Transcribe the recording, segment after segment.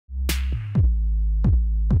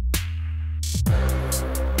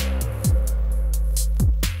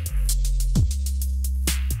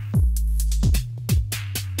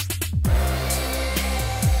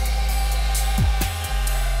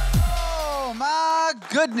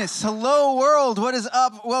goodness. Hello, world. What is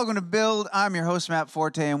up? Welcome to Build. I'm your host, Matt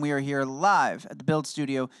Forte, and we are here live at the Build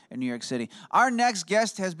Studio in New York City. Our next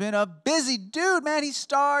guest has been a busy dude, man. He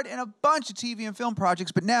starred in a bunch of TV and film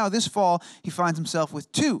projects, but now this fall, he finds himself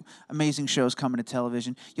with two amazing shows coming to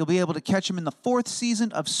television. You'll be able to catch him in the 4th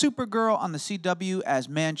season of Supergirl on the CW as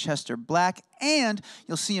Manchester Black, and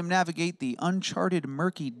you'll see him navigate the uncharted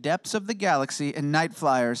murky depths of the galaxy in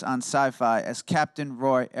Nightflyers on Syfy as Captain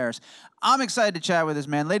Roy Ayers. I'm excited to chat with this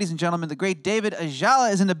man. Ladies and gentlemen, the great David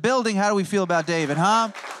Ajala is in the building. How do we feel about David,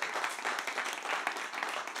 huh?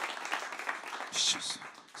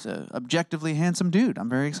 He's an objectively handsome dude. I'm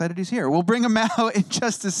very excited he's here. We'll bring him out in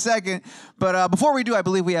just a second. But before we do, I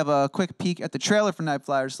believe we have a quick peek at the trailer for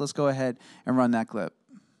Nightflyers. So let's go ahead and run that clip.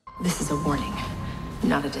 This is a warning,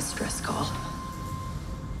 not a distress call.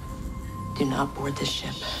 Do not board this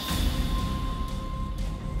ship.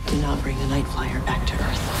 Do not bring the Nightflyer back to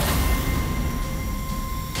Earth.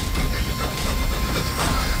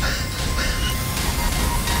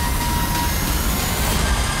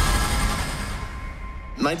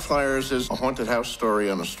 Nightflyers is a haunted house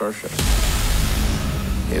story on a starship.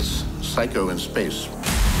 It's Psycho in space.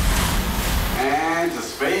 And to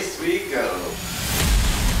space we go.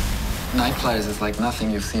 Nightflyers is like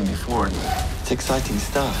nothing you've seen before. It's exciting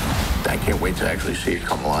stuff. I can't wait to actually see it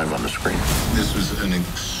come alive on the screen. This was an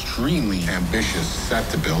extremely ambitious set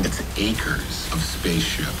to build. It's acres of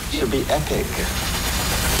spaceship. Should be epic.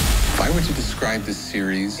 If I were to describe this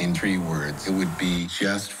series in 3 words, it would be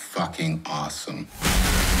just fucking awesome.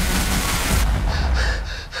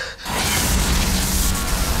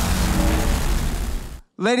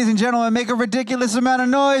 Ladies and gentlemen, make a ridiculous amount of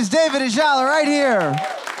noise. David Ajala right here.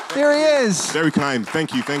 There he is. Very kind.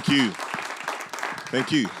 Thank you. Thank you.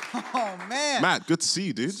 Thank you. Oh, man. Matt, good to see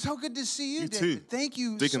you, dude. So good to see you, You David. too. Thank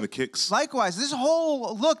you. Digging the kicks. Likewise. This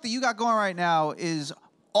whole look that you got going right now is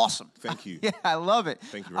awesome. Thank you. Yeah, I love it.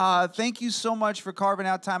 Thank you very much. Thank you so much for carving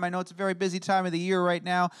out time. I know it's a very busy time of the year right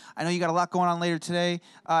now. I know you got a lot going on later today.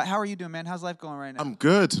 How are you doing, man? How's life going right now? I'm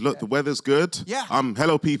good. Look, the weather's good. Yeah.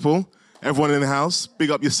 Hello, people. Everyone in the house,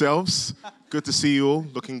 big up yourselves. Good to see you all.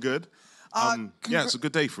 Looking good. Yeah, it's a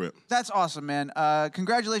good day for it. That's awesome, man.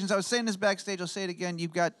 Congratulations. I was saying this backstage. I'll say it again.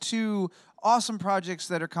 You've got 2 awesome projects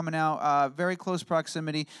that are coming out, very close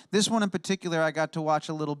proximity. This one in particular I got to watch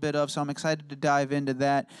a little bit of, so I'm excited to dive into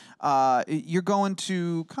that. You're going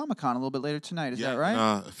to Comic-Con a little bit later tonight, is that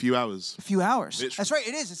right? A few hours. A few hours. Literally. That's right,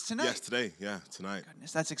 it is. It's tonight. Yes, today. Yeah, tonight.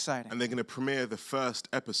 Goodness, that's exciting. And they're going to premiere the first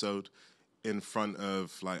episode in front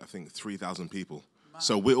of, I think 3,000 people. Wow.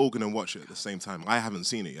 So we're all going to watch it at the same time. I haven't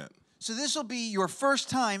seen it yet. So this will be your first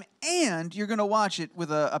time, and you're going to watch it with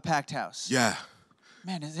a packed house. Yeah.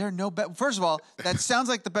 Man, is there no better? First of all, that sounds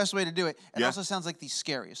like the best way to do it. It Yeah. also sounds like the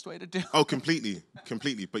scariest way to do it. Oh, completely.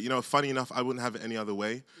 But, funny enough, I wouldn't have it any other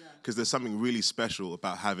way because there's something really special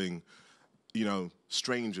about having,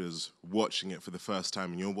 strangers watching it for the first time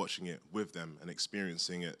and you're watching it with them and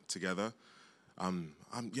experiencing it together. I'm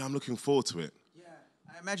looking forward to it.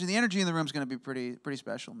 I imagine the energy in the room is going to be pretty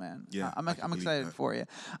special, man. Yeah, I'm I can excited believe that. for you.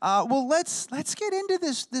 Well, let's get into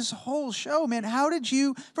this whole show, man. How did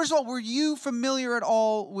you? First of all, were you familiar at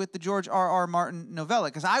all with the George R.R. Martin novella?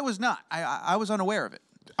 Because I was not. I was unaware of it.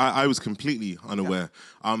 I was completely unaware.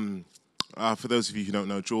 For those of you who don't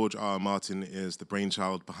know, George R.R. Martin is the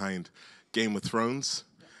brainchild behind Game of Thrones.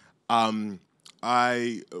 When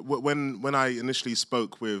I initially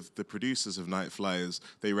spoke with the producers of Nightflyers,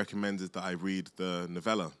 they recommended that I read the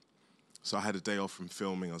novella. So I had a day off from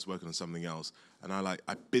filming. I was working on something else, and I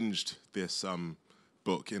binged this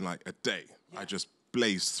book in a day. Yeah. I just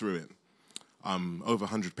blazed through it. Over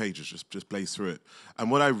 100 pages, just blazed through it. And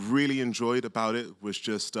what I really enjoyed about it was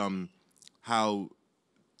just how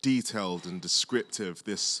detailed and descriptive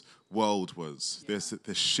this world was. Yeah.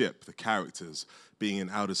 This ship, the characters being in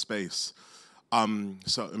outer space.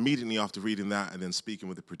 So immediately after reading that and then speaking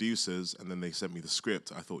with the producers, and then they sent me the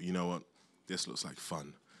script, I thought, you know what, this looks like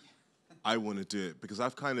fun. I want to do it because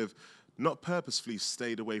I've kind of not purposefully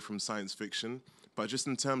stayed away from science fiction, but just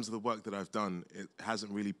in terms of the work that I've done, it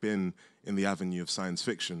hasn't really been in the avenue of science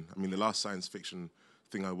fiction. I mean, the last science fiction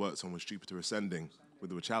thing I worked on was Jupiter Ascending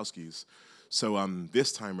with the Wachowskis. So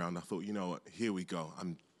this time around, I thought, you know what, here we go.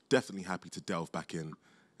 I'm definitely happy to delve back in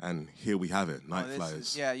And here we have it,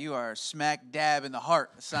 Nightflyers. Yeah, you are smack dab in the heart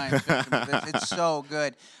of science fiction. It's so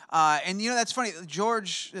good. And, you know, that's funny.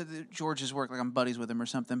 George's work, like I'm buddies with him or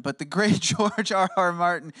something, but the great George R.R.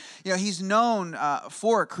 Martin, you know, he's known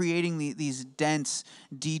for creating these dense,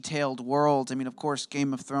 detailed worlds. I mean, of course,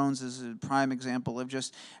 Game of Thrones is a prime example of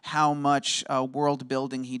just how much world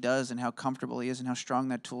building he does and how comfortable he is and how strong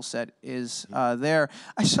that tool set is there.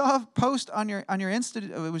 I saw a post on your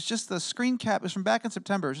Insta. It was just the screen cap. It was from back in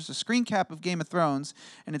September. It was just a screen cap of Game of Thrones,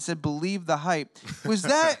 and it said, "Believe the hype." Was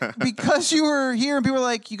that because you were here and people were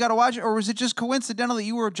like, you got to watch it, or was it just coincidental that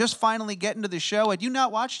you were just finally getting to the show? Had you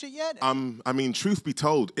not watched it yet? I mean, truth be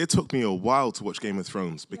told, it took me a while to watch Game of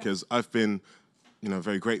Thrones because I've been, you know,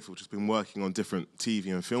 very grateful, just been working on different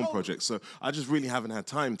TV and film projects. So I just really haven't had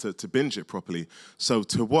time to binge it properly. So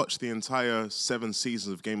to watch the entire 7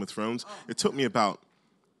 seasons of Game of Thrones, it took me about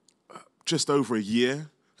just over a year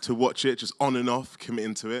to watch it, just on and off,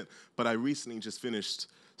 committing to it. But I recently just finished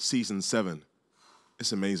season 7.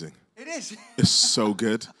 It's amazing. It is. It's so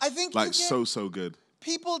good. I think like so good.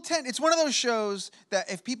 People it's one of those shows that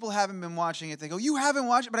if people haven't been watching it, they go, you haven't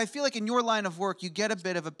watched it? But I feel like in your line of work, you get a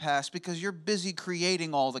bit of a pass because you're busy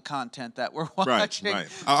creating all the content that we're watching. Right.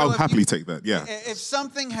 I'll happily take that, yeah. If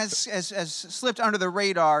something has slipped under the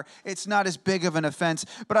radar, it's not as big of an offense.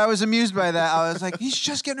 But I was amused by that. I was like, he's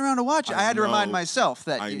just getting around to watch it. I had to remind myself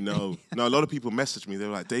that. I know. No, a lot of people messaged me. They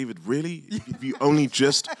were like, David, really? You only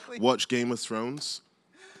just watched Game of Thrones?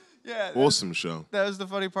 Yeah, awesome show. That was the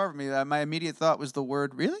funny part for me. My immediate thought was the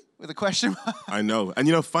word "really" with a question mark. I know, and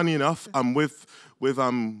you know, funny enough, with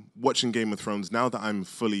watching Game of Thrones now that I'm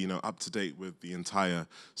fully, you know, up to date with the entire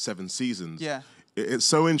 7 seasons. Yeah, it's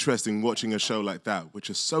so interesting watching a show like that,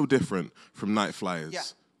 which is so different from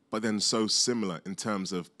Nightflyers, but then so similar in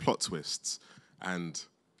terms of plot twists and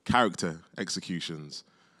character executations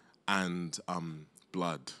and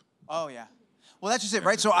blood. Oh yeah. Well, that's just it,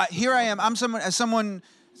 right? So here I am. I'm someone.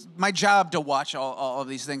 My job to watch all of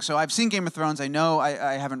these things. So I've seen Game of Thrones. I know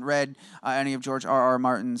I haven't read any of George R.R.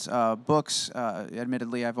 Martin's books.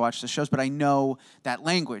 Admittedly, I've watched the shows, but I know that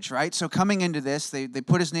language, right? So coming into this, they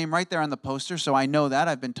put his name right there on the poster, so I know that.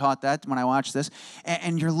 I've been taught that when I watch this.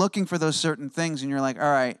 And you're looking for those certain things, and you're like,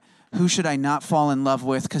 all right, who should I not fall in love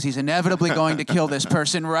with because he's inevitably going to kill this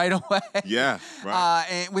person right away? Yeah, right.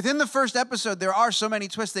 And within the first episode, there are so many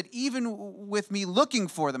twists that even with me looking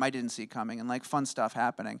for them, I didn't see coming, and like fun stuff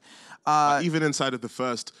happening. Even inside of the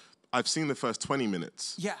first, I've seen the first 20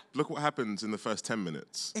 minutes. Yeah. Look what happens in the first 10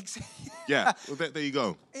 minutes. Exactly. Yeah, well, there you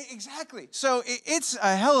go. Exactly. So it's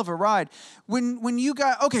a hell of a ride. When you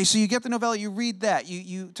got, okay, so you get the novella, you read that,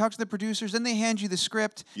 you talk to the producers, then they hand you the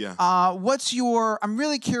script. Yeah. I'm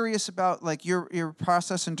really curious about like your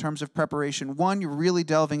process in terms of preparation. 1, you're really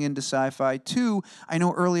delving into sci-fi. 2, I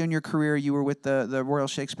know early in your career you were with the Royal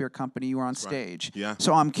Shakespeare Company, you were on stage. Right. Yeah.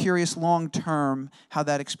 So I'm curious long term how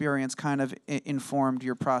that experience kind of informed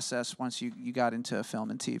your process once you got into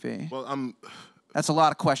film and TV. Well, that's a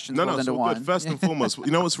lot of questions rolled into one. Good. First and foremost,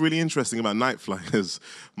 you know what's really interesting about Nightflyers?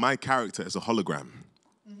 My character is a hologram.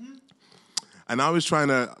 Mm-hmm. And I was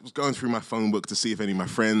going through my phone book to see if any of my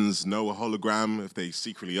friends know a hologram, if they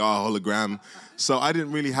secretly are a hologram. So I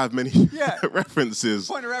didn't really have many references.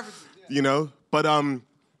 Point of reference. Yeah. You know? But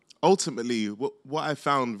ultimately, what I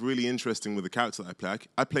found really interesting with the character that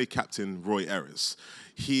I play Captain Roy Eris.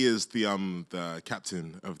 He is the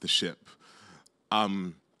captain of the ship.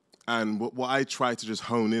 And what I try to just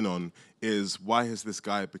hone in on is why has this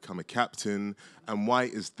guy become a captain and why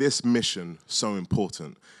is this mission so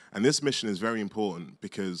important? And this mission is very important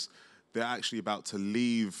because they're actually about to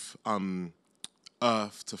leave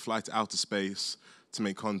Earth to fly to outer space to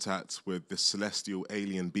make contact with this celestial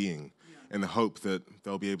alien being in the hope that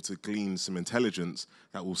they'll be able to glean some intelligence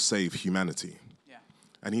that will save humanity. Yeah.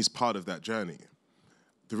 And he's part of that journey.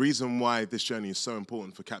 The reason why this journey is so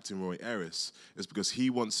important for Captain Roy Eris is because he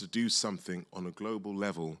wants to do something on a global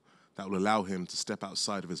level that will allow him to step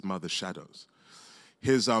outside of his mother's shadows.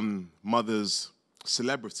 His mother's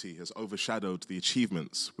celebrity has overshadowed the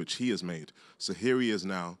achievements which he has made. So here he is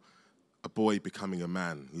now, a boy becoming a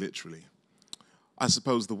man, literally. I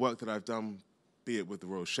suppose the work that I've done, be it with the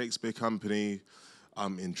Royal Shakespeare Company,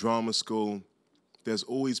 in drama school, there's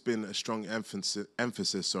always been a strong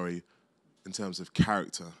emphasis, in terms of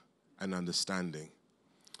character and understanding,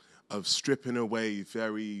 of stripping away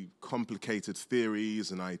very complicated theories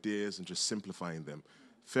and ideas and just simplifying them.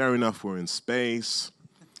 Fair enough, we're in space,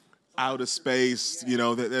 outer space, you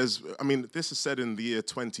know, this is said in the year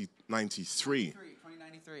 2093.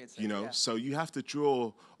 2093, it's you know, so you have to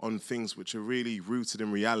draw on things which are really rooted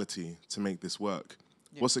in reality to make this work.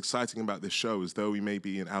 Yeah. What's exciting about this show is though we may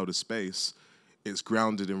be in outer space, it's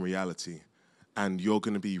grounded in reality, and you're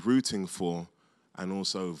going to be rooting for and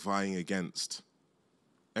also vying against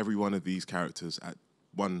every one of these characters at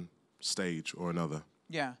one stage or another.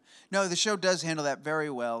 Yeah. No, the show does handle that very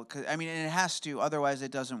well. I mean, and it has to, otherwise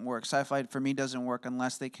it doesn't work. Syfy, for me, doesn't work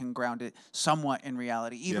unless they can ground it somewhat in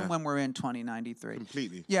reality, even when we're in 2093.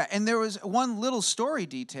 Completely. Yeah, and there was one little story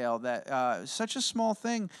detail that, such a small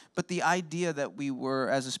thing, but the idea that we were,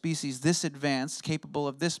 as a species, this advanced, capable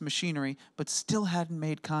of this machinery, but still hadn't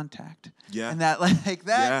made contact. Yeah. And that, like,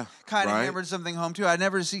 that kind of right. hammered something home, too. I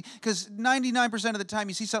never see, because 99% of the time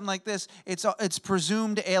you see something like this, it's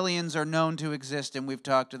presumed aliens are known to exist, and we've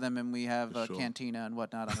talked to them, and we have a cantina and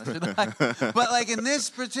whatnot on this. But like in this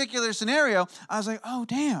particular scenario, I was like, oh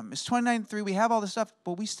damn, it's 2093. We have all this stuff,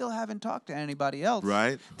 but we still haven't talked to anybody else.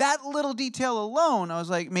 Right. That little detail alone, I was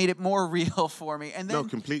like, made it more real for me. And then No,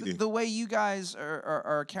 completely. The way you guys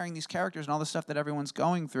are carrying these characters and all the stuff that everyone's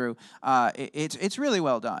going through, it's really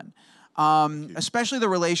well done. Especially the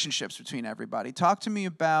relationships between everybody. Talk to me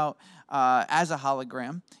about, as a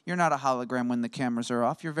hologram, you're not a hologram when the cameras are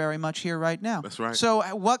off. You're very much here right now. That's right. So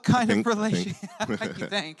what kind of I relation? You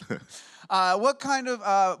think? What kind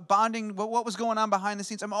of bonding, what was going on behind the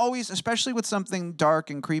scenes? I'm always, especially with something dark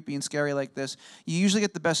and creepy and scary like this, you usually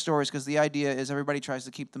get the best stories because the idea is everybody tries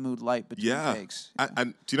to keep the mood light between takes.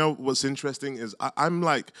 And do you know what's interesting is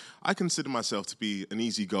I consider myself to be an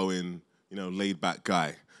easygoing, laid-back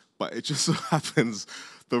guy. But it just so happens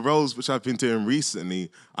the roles which I've been doing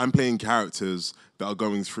recently, I'm playing characters that are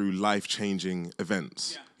going through life-changing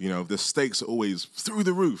events. Yeah. The stakes are always through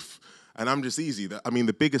the roof. And I'm just easy.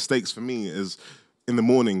 The biggest stakes for me is in the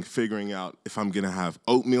morning figuring out if I'm going to have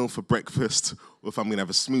oatmeal for breakfast or if I'm going to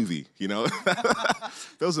have a smoothie,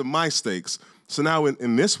 Those are my stakes. So now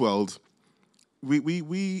in this world,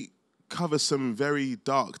 we cover some very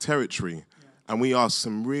dark territory. And we ask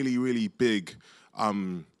some really, really big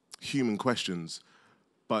human questions.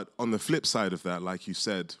 But on the flip side of that, like you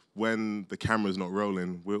said, when the camera's not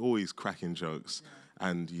rolling, we're always cracking jokes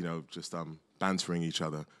and, just bantering each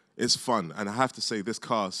other. It's fun. And I have to say, this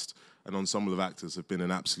cast and ensemble of actors have been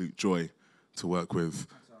an absolute joy to work with.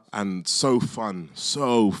 And so fun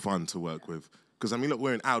to work with. Because, look,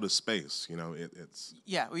 we're in outer space, it's...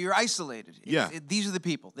 Yeah, well, you're isolated. These are the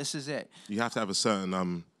people. This is it. You have to have a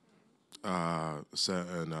certain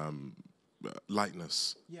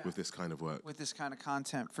lightness with this kind of work. With this kind of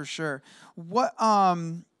content, for sure. What,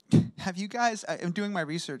 have you guys, I'm doing my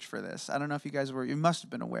research for this. I don't know if you guys you must have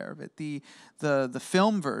been aware of it. The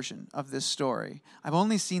film version of this story, I've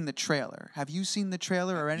only seen the trailer. Have you seen the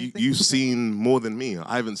trailer or anything? You've seen more than me.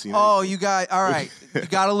 I haven't seen anything. You guys, all right. You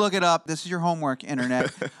got to look it up. This is your homework,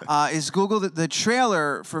 internet. Is Google the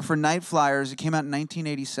trailer for Nightflyers. It came out in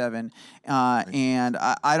 1987. And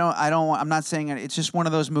I'm not saying it. It's just one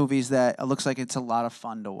of those movies that looks like it's a lot of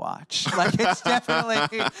fun to watch. Like it's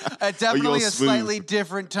definitely a slightly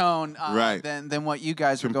different tone than what you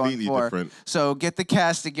guys are going for. Different. So get the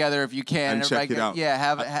cast together if you can. And check it out.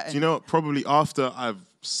 Yeah, do you know what? Probably after I've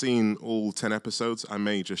seen all 10 episodes, I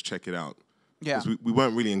may just check it out. Yeah. Because we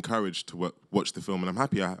weren't really encouraged to watch the film, and I'm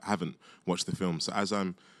happy I haven't watched the film. So as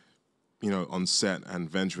I'm, on set and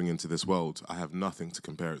venturing into this world, I have nothing to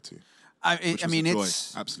compare it to.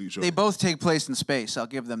 It's absolute joy. They both take place in space. I'll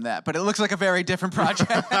give them that, but it looks like a very different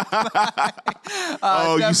project.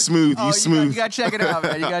 You smooth. You gotta check it out,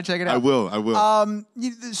 man. You gotta check it out. I will.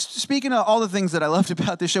 Speaking of all the things that I loved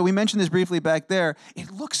about this show, we mentioned this briefly back there.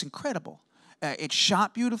 It looks incredible. It's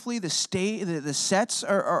shot beautifully. The sets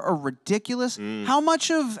are ridiculous. How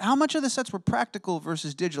much of the sets were practical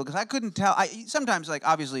versus digital? Because I couldn't tell. Sometimes,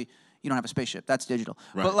 obviously, you don't have a spaceship. That's digital.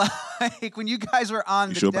 Right. But when you guys were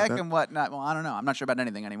on the deck and whatnot, well, I don't know. I'm not sure about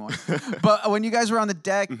anything anymore. But when you guys were on the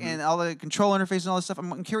deck and all the control interface and all this stuff,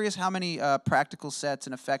 I'm curious how many practical sets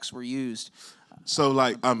and effects were used. So,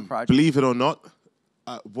 believe it or not,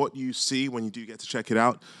 what you see when you do get to check it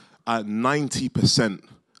out, 90%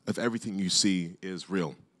 of everything you see is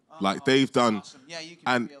real. They've done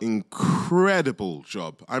an incredible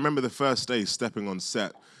job. I remember the first day stepping on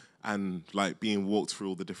set and being walked through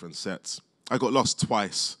all the different sets. I got lost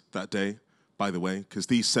twice that day, by the way, because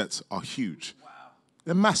these sets are huge. Wow.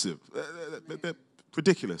 They're massive. They're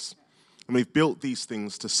ridiculous. And we've built these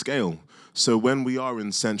things to scale. So when we are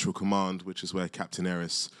in Central Command, which is where Captain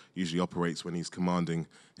Eris usually operates when he's commanding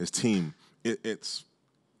his team, it's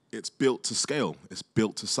built to scale. It's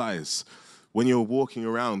built to size. When you're walking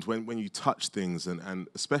around, when you touch things, and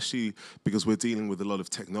especially because we're dealing with a lot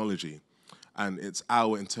of technology, and it's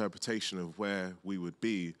our interpretation of where we would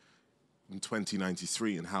be in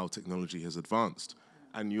 2093 and how technology has advanced.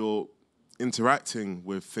 And you're interacting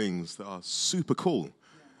with things that are super cool.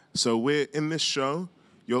 So we're in this show.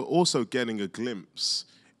 You're also getting a glimpse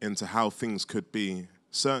into how things could be,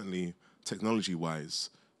 certainly technology-wise,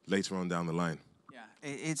 later on down the line.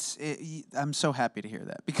 I'm so happy to hear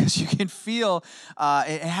that because you can feel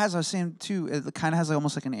it has. I was saying too. It kind of has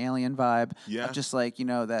almost like an alien vibe. Yeah. Of just like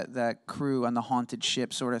that crew on the haunted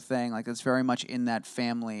ship sort of thing. Like it's very much in that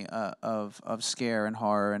family of scare and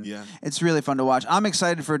horror, and it's really fun to watch. I'm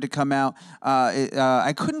excited for it to come out.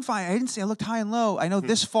 I couldn't find. I didn't see. I looked high and low. I know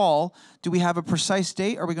this fall. Do we have a precise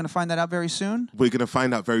date? Are we going to find that out very soon? We're going to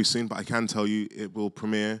find out very soon, but I can tell you it will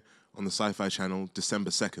premiere on the Syfy channel December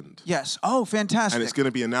 2nd. Yes. Oh, fantastic. And it's going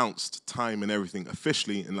to be announced, time and everything,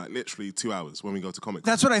 officially in like literally 2 hours when we go to Comic-Con.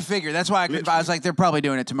 That's what I figured. That's why I was like, they're probably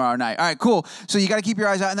doing it tomorrow night. All right, cool. So you got to keep your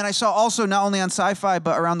eyes out. And then I saw also not only on Syfy,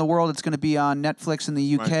 but around the world, it's going to be on Netflix in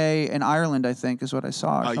the UK and Ireland, I think, is what I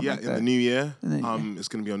saw. Yeah, in the new year. It's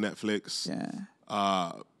going to be on Netflix.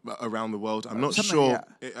 Yeah. Around the world. I'm not sure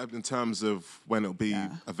in terms of when it'll be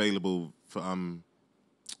available for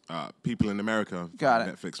people in America. Got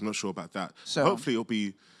it. Netflix. I'm not sure about that. So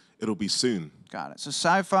hopefully it'll be soon. Got it. So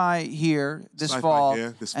Syfy here this fall,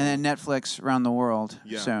 and then Netflix around the world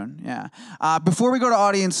soon. Yeah. Before we go to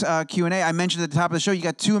audience Q&A, I mentioned at the top of the show you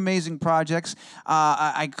got two amazing projects.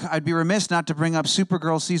 I'd be remiss not to bring up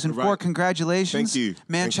Supergirl season 4. Congratulations. Thank you.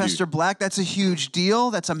 Manchester Black. That's a huge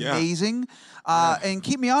deal. That's amazing. And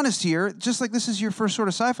keep me honest here, just like this is your first sort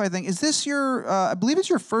of sci-fi thing, is this your, I believe it's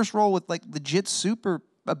your first role with like legit super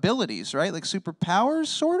abilities, right? Like superpowers,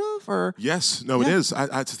 sort of? Or yes. No, it is. I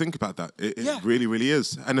had to think about that. It really, really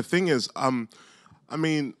is. And the thing is, I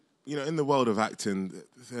mean, in the world of acting,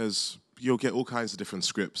 you'll get all kinds of different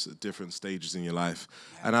scripts at different stages in your life.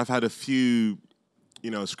 And I've had a few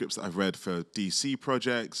scripts that I've read for DC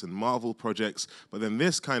projects and Marvel projects, but then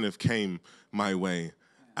this kind of came my way.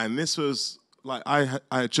 And this was like, I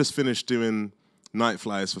had just finished doing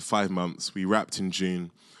Nightflyers for 5 months. We wrapped in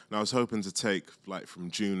June. And I was hoping to take like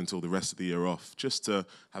from June until the rest of the year off, just to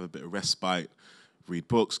have a bit of respite, read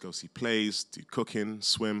books, go see plays, do cooking,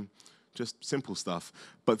 swim, just simple stuff.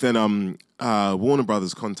 But then Warner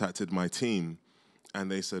Brothers contacted my team,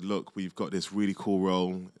 and they said, look, we've got this really cool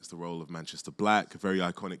role. It's the role of Manchester Black, a very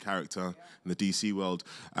iconic character in the DC world.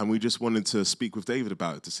 And we just wanted to speak with David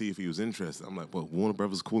about it to see if he was interested. I'm like, well, Warner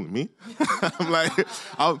Brothers calling me? I'm like,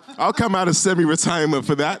 I'll come out of semi-retirement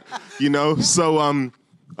for that, So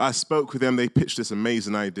I spoke with them. They pitched this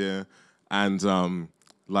amazing idea. And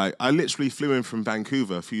I literally flew in from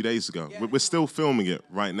Vancouver a few days ago. We're still filming it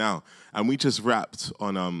right now. And we just wrapped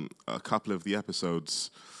on a couple of the episodes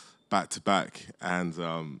back to back, and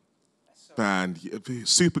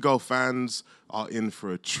Supergirl fans are in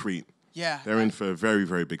for a treat. Yeah, they're in for a very,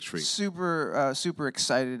 very big treat. Super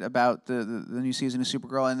excited about the new season of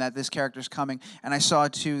Supergirl and that this character's coming. And I saw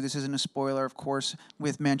too. This isn't a spoiler, of course.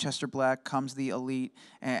 With Manchester Black comes the Elite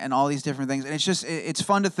and all these different things. And it's just it's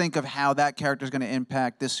fun to think of how that character's going to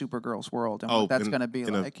impact this Supergirl's world and what that's going to be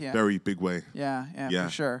like. In a very big way. Yeah, for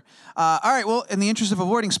sure. All right. Well, in the interest of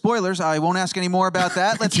avoiding spoilers, I won't ask any more about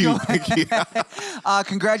that. Let's go.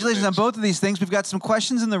 Congratulations on both of these things. We've got some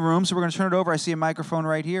questions in the room, so we're going to turn it over. I see a microphone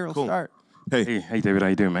right here. Let's start. Hey, David, how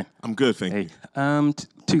you doing, man? I'm good, thank you.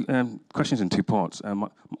 Two questions in 2 parts. One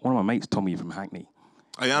of my mates told me you're from Hackney.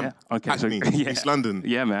 I am. Yeah? Okay, Hackney, East London.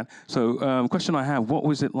 Yeah, man. So, question I have: what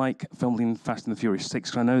was it like filming Fast and the Furious 6?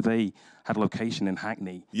 Because I know they had a location in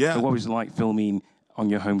Hackney. Yeah. So, what was it like filming on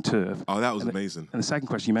your home turf? Oh, that was amazing. And the second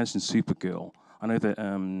question, you mentioned Supergirl. I know that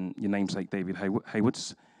your namesake David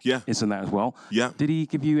Haywood's is in that as well. Yeah. Did he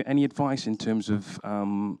give you any advice in terms of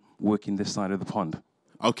working this side of the pond?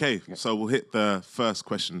 Okay, so we'll hit the first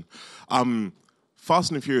question.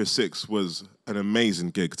 Fast and Furious 6 was an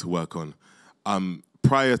amazing gig to work on.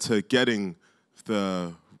 Prior to getting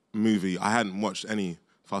the movie, I hadn't watched any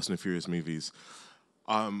Fast and Furious movies.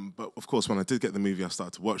 But of course, when I did get the movie, I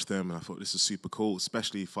started to watch them, and I thought, this is super cool,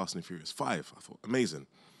 especially Fast and Furious 5. I thought, amazing.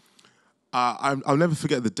 I'll never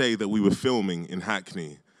forget the day that we were filming in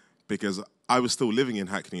Hackney, because I was still living in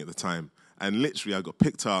Hackney at the time, and literally I got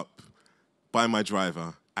picked up by my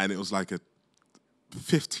driver, and it was like a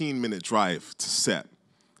 15-minute drive to set.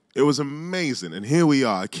 It was amazing, and here we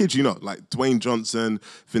are, I kid you not, like Dwayne Johnson,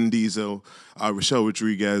 Vin Diesel, Rochelle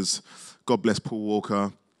Rodriguez, God bless Paul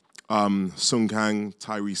Walker, Sung Kang,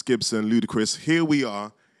 Tyrese Gibson, Ludacris. Here we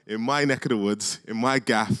are in my neck of the woods, in my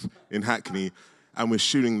gaff in Hackney, and we're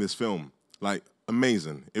shooting this film. Like,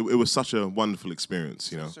 amazing. It was such a wonderful experience,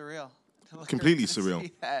 Surreal. Completely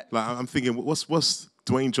surreal. Like, I'm thinking, what's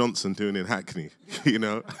Dwayne Johnson doing in Hackney,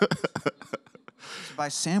 to buy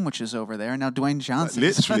sandwiches over there. Now Dwayne Johnson.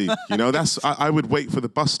 Literally, you know, I would wait for the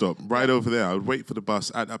bus stop right over there. I would wait for the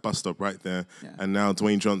bus at that bus stop right there. Yeah. And now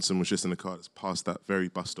Dwayne Johnson was just in the car that's past that very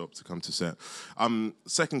bus stop to come to set.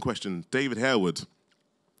 Second question, David Harewood.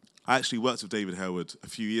 I actually worked with David Harewood a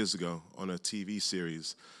few years ago on a TV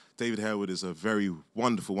series. David Harewood is a very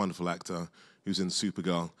wonderful, wonderful actor who's in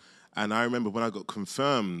Supergirl. And I remember when I got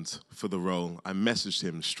confirmed for the role, I messaged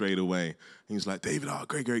him straight away. He was like, David,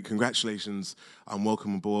 great, congratulations.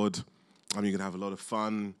 Welcome aboard. You're going to have a lot of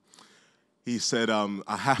fun. He said,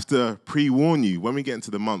 I have to pre-warn you, when we get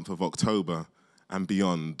into the month of October and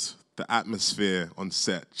beyond, the atmosphere on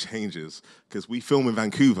set changes because we film in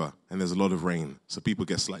Vancouver and there's a lot of rain, so people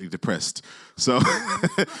get slightly depressed. So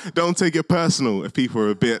don't take it personal if people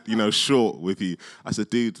are a bit, short with you. I said,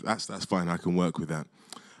 dude, that's fine. I can work with that.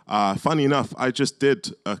 Funny enough, I just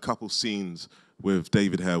did a couple scenes with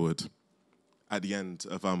David Harewood at the end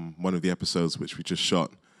of one of the episodes which we just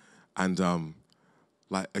shot. And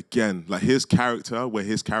his character, where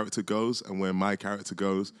his character goes and where my character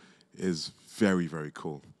goes is very, very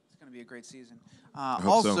cool. It's going to be a great season.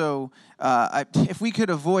 If we could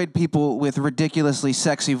avoid people with ridiculously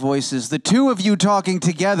sexy voices, the two of you talking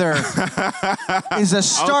together is a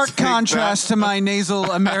stark contrast to my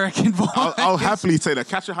nasal American voice. I'll happily take that.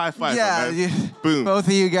 Catch a high five. Boom. Both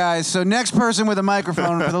of you guys. So next person with a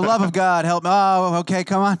microphone, for the love of God, help me. Oh, okay,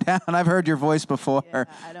 come on down. I've heard your voice before. Yeah,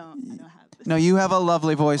 I don't have this. No, you have a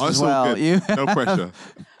lovely voice as well. No pressure.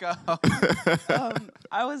 Go.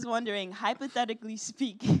 I was wondering, hypothetically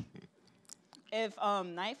speaking, if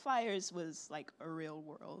Nightflyers was like a real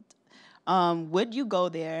world, would you go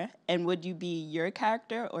there and would you be your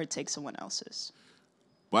character or take someone else's?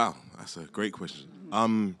 Wow, that's a great question.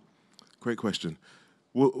 Great question.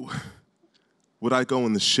 Would I go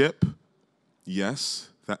on the ship? Yes,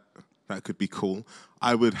 that could be cool.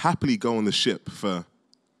 I would happily go on the ship for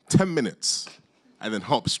 10 minutes and then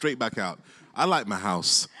hop straight back out. I like my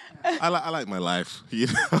house. I like my life,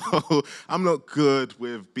 I'm not good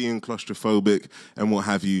with being claustrophobic and what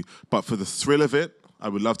have you, but for the thrill of it, I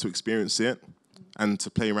would love to experience it and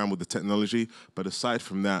to play around with the technology. But aside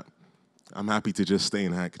from that, I'm happy to just stay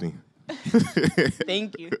in Hackney.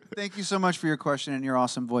 Thank you. Thank you so much for your question and your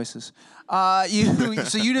awesome voices. You just want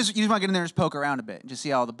to get in there and just poke around a bit and just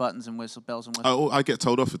see all the buttons and bells and whistles. Oh, I get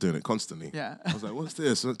told off for doing it constantly. Yeah. I was like, what's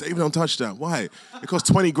this? David, don't touch that. Why? It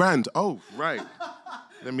costs 20 grand. Oh, right.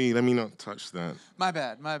 Let me not touch that. My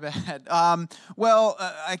bad. I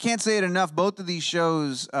can't say it enough. Both of these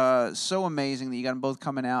shows, so amazing that you got them both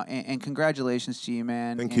coming out, and congratulations to you,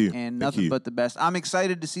 man. Thank you. And nothing but the best. I'm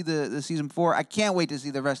excited to see the season 4. I can't wait to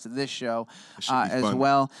see the rest of this show as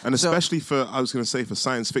well. And especially for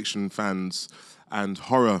science fiction fans and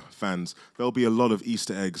horror fans, there'll be a lot of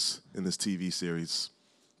Easter eggs in this TV series.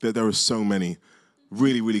 There are so many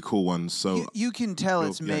really, really cool ones. So you can tell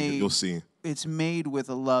it's made. You'll see. It's made with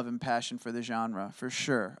a love and passion for the genre, for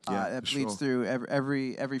sure. That bleeds through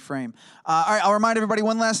every frame. All right, I'll remind everybody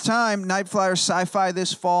one last time, Nightflyers Syfy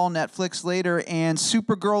this fall, Netflix later, and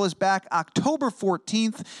Supergirl is back October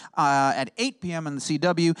 14th at 8 p.m. on the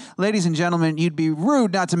CW. Ladies and gentlemen, you'd be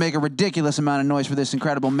rude not to make a ridiculous amount of noise for this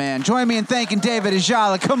incredible man. Join me in thanking David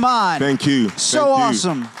Ajala. Come on. Thank you. So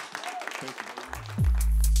awesome.